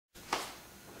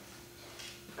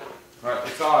Alright,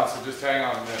 it's on, so just hang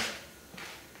on a minute.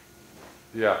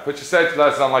 Yeah, put your safety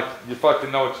glasses on like you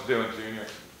fucking know what you're doing, Junior.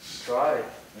 Right.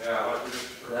 Yeah, like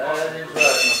that is right,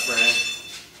 my friend.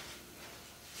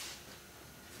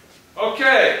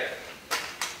 Okay.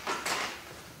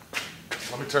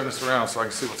 Let me turn this around so I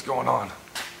can see what's going on.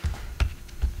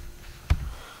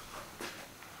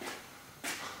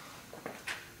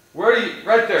 Where are you?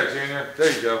 Right there, Junior.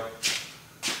 There you go.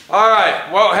 All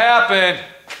right, what happened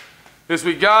is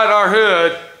we got our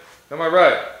hood, am I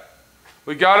right?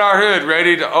 We got our hood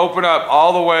ready to open up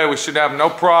all the way. We should have no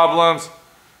problems.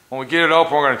 When we get it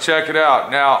open, we're gonna check it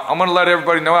out. Now, I'm gonna let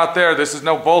everybody know out there, this is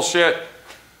no bullshit.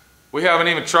 We haven't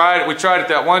even tried it. We tried it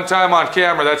that one time on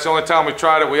camera. That's the only time we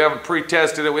tried it. We haven't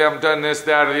pre-tested it. We haven't done this,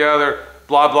 that, or the other.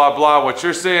 Blah, blah, blah. What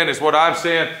you're seeing is what I'm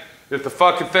seeing. If the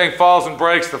fucking thing falls and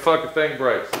breaks, the fucking thing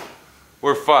breaks.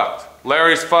 We're fucked.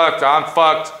 Larry's fucked. I'm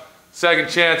fucked. Second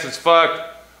Chance is fucked.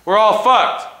 We're all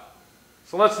fucked.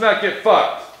 So let's not get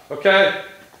fucked, okay?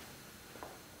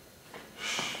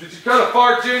 Did you cut a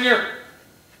fart, Junior?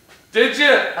 Did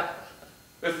you?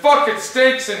 It fucking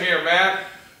stinks in here, man.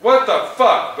 What the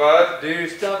fuck, bud? Dude,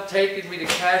 stop taking me to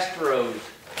Castro's.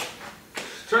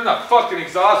 Turn the fucking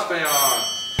exhaust fan on.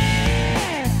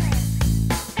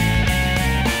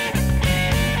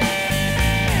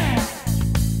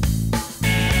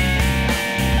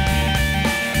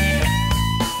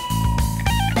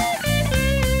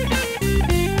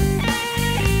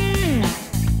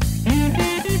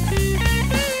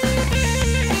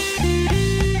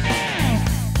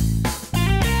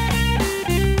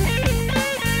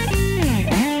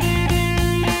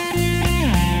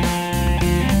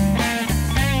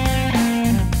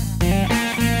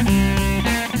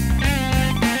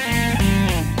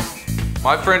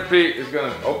 My friend Pete is going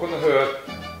to open the hood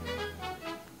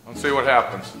and see what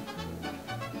happens.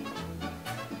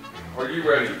 Are you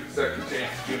ready, Second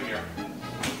Chance Junior?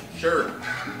 Sure.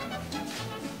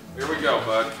 Here we go,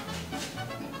 bud.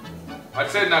 I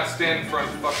said not to stand in front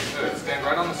of the fucking hood. Stand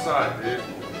right on the side, dude.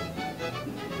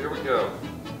 Here we go.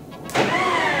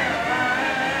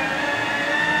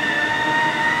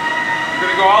 You're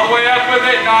going to go all the way up with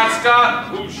it,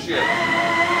 non-stop. Oh, shit.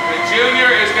 The Junior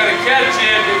is going to catch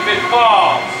it if it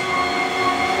falls.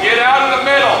 Get out of the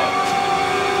middle.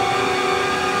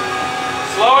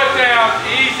 Slow it down,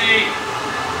 easy.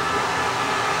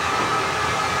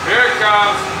 Here it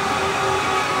comes.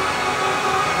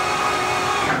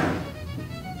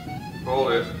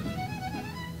 Hold it.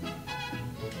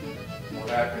 What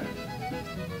happened?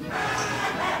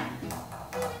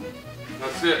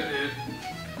 That's it, dude.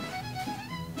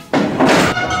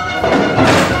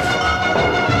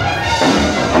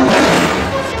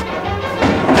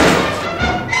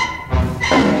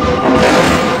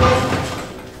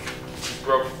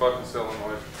 Broke the fucking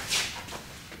solenoid.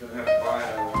 Gonna have to buy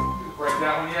another one. Did you break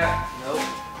that one yet? Nope.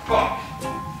 Fuck!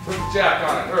 Put the jack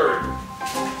on it, hurry.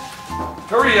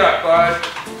 Hurry up, bud.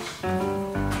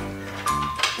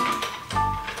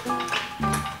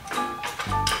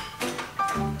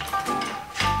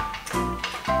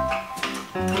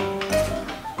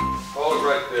 Hold it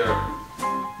right there.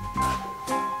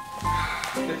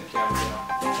 Get the camera down.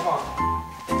 Come on.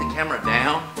 Get the camera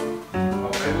down.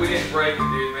 Maybe we didn't break it,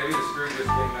 dude. Maybe the screw just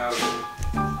came out of it.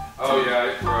 Oh yeah,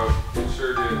 it broke. It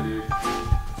sure did, dude.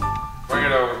 Bring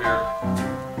it over here.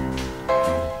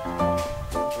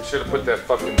 We should have put that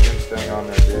fucking hinge thing on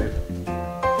there, dude.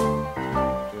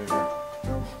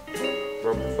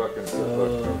 Broke the fucking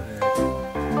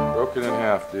broke it in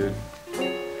half, dude.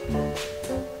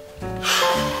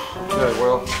 Okay,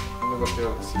 well, let me look at it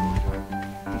and see what we got.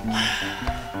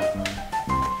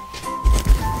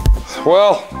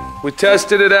 Well, we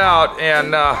tested it out,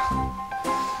 and of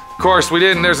course we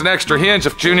didn't. There's an extra hinge.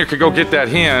 If Junior could go get that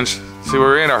hinge, see, we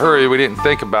were in a hurry. We didn't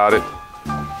think about it,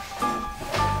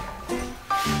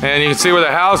 and you can see where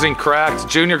the housing cracked.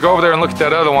 Junior, go over there and look at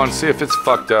that other one. See if it's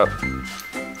fucked up. No,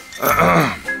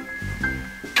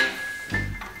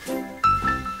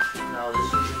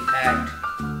 this is intact.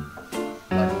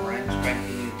 Like brand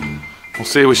spanking new. Well,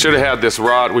 see, we should have had this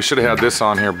rod. We should have had this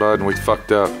on here, bud, and we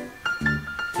fucked up.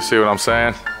 You see what I'm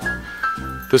saying?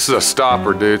 This is a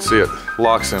stopper, dude. See, it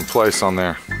locks in place on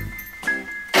there.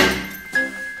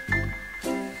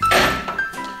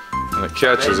 And it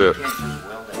catches it.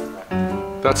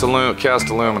 That's cast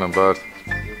aluminum, bud.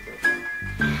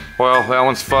 Well, that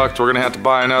one's fucked. We're gonna have to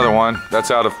buy another one. That's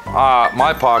out of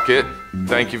my pocket.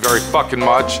 Thank you very fucking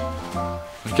much.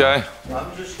 Okay?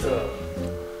 I'm just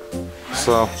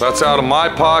So, that's out of my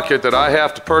pocket that I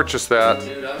have to purchase that.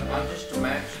 dude, I'm just a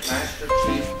master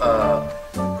chief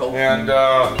And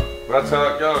that's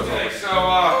how it goes. Okay, so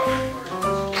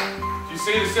you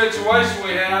see the situation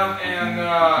we have, and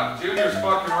Junior's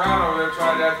fucking around over there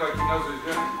trying to act like he knows what he's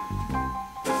doing.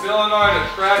 The solenoid had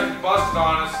cracked and busted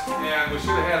on us, and we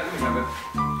should have had, we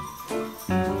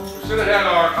should have had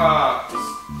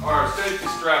our safety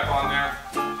strap on there,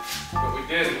 but we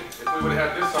didn't. If we would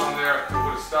have had this on there, it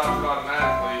would have stopped it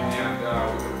automatically, and we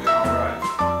would have been alright.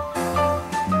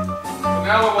 So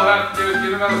now what we'll have to do is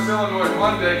get another solenoid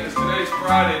Monday, because today's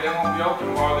Friday. They won't be open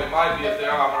tomorrow. They might be. If they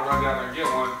are, I'm going to run down there and get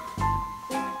one.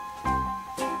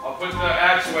 I'll put the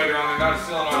actuator on there, not a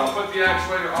solenoid. I'll put the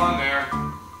actuator on there,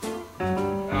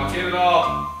 and I'll get it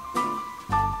all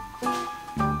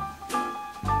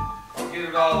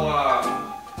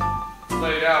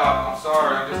laid out. I'm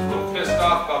sorry, I'm just a little pissed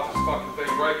off about this fucking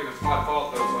thing breaking. It's my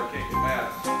fault though, so I can't get mad.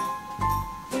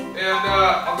 And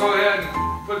I'll go ahead and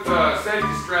put the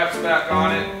safety straps back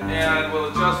on it, and we'll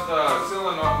adjust the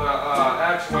solenoid, the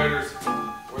actuators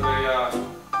where they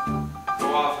go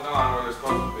off and on where they're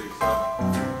supposed to be.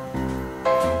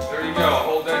 So there you go, a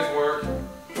whole day's work.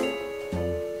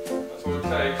 That's what it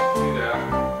takes to do that.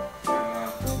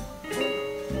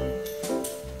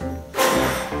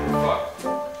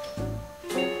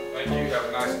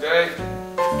 Day.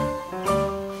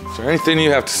 Is there anything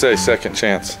you have to say, Second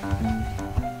Chance?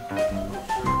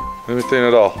 Anything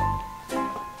at all?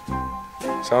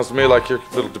 Sounds to me like you're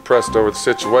a little depressed over the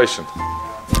situation.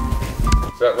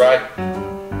 Is that right?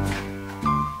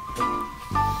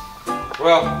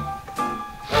 Well,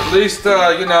 at least,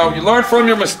 you know, you learn from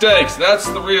your mistakes. That's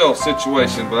the real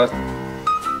situation, bud.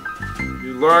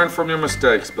 You learn from your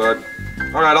mistakes, bud.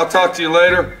 Alright, I'll talk to you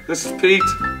later. This is Pete,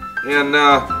 and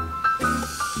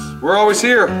we're always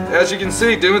here, as you can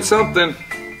see, doing something,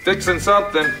 fixing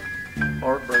something.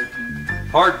 Heartbreaking.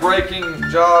 Heartbreaking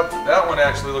job. That one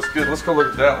actually looks good. Let's go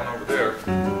look at that one over there.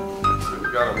 Let's see what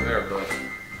we got over there, bud.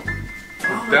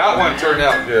 That one turned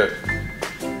out good.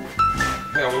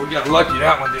 Yeah, well, we got lucky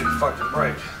that one didn't fucking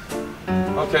break.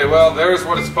 Okay, well, there's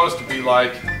what it's supposed to be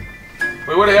like. If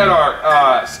we would have had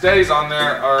our stays on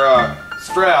there, our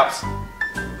straps,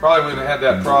 probably wouldn't have had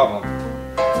that problem.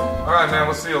 Alright, man,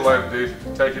 we'll see you later, dude.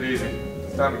 Take it easy.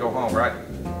 It's time to go home, right?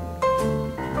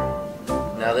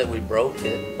 Now that we broke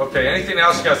it. Okay, anything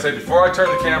else you gotta say before I turn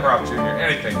the camera off, Junior?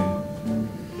 Anything?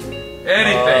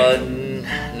 Anything?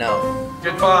 No.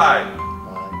 Goodbye.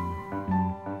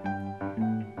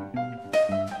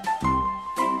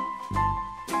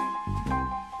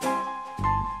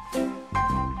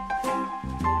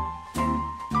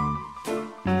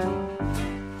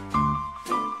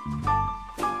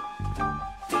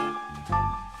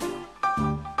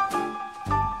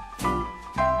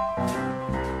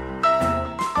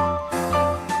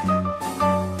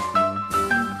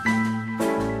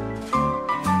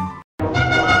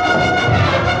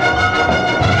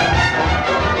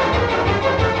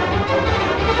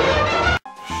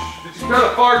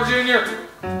 Fart, Junior?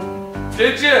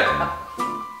 Did you?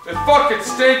 It fucking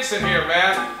stinks in here,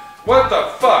 man. What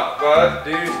the fuck, bud?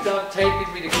 Dude, stop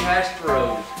taking me to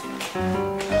Castros.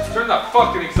 Turn that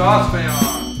fucking exhaust fan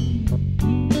on.